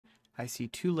I see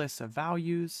two lists of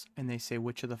values, and they say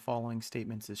which of the following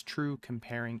statements is true,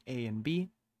 comparing A and B.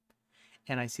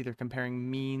 And I see they're comparing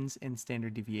means and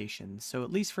standard deviations. So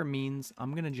at least for means,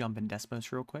 I'm going to jump in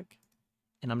Desmos real quick.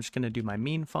 And I'm just going to do my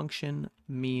mean function.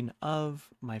 Mean of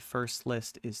my first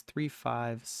list is 3,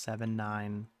 5, 7,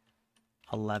 9,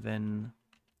 11,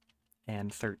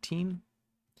 and 13.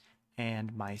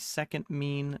 And my second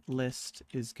mean list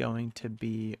is going to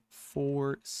be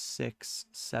 4, 6,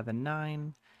 7,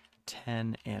 9,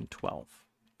 10, and 12.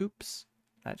 Oops,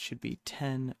 that should be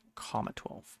 10,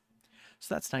 12.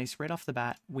 So that's nice. Right off the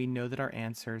bat, we know that our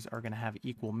answers are going to have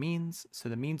equal means. So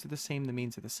the means are the same, the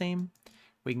means are the same.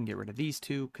 We can get rid of these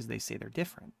two because they say they're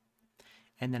different.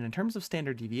 And then in terms of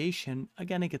standard deviation,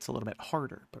 again, it gets a little bit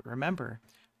harder. But remember,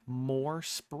 more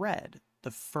spread,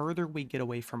 the further we get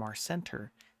away from our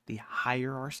center, the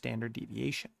higher our standard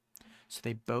deviation. So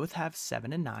they both have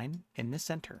 7 and 9 in the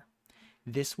center.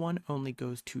 This one only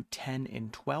goes to 10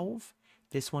 and 12.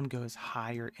 This one goes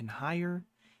higher and higher.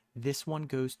 This one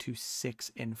goes to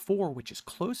 6 and 4, which is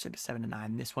closer to 7 and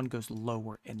 9. This one goes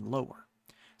lower and lower.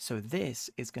 So this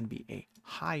is going to be a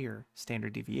higher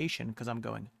standard deviation because I'm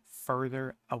going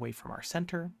further away from our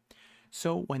center.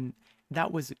 So when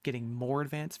that was getting more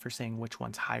advanced for saying which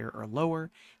one's higher or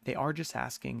lower, they are just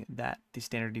asking that the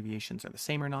standard deviations are the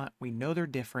same or not. We know they're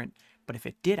different, but if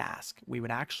it did ask, we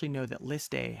would actually know that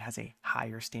list A has a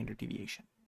higher standard deviation.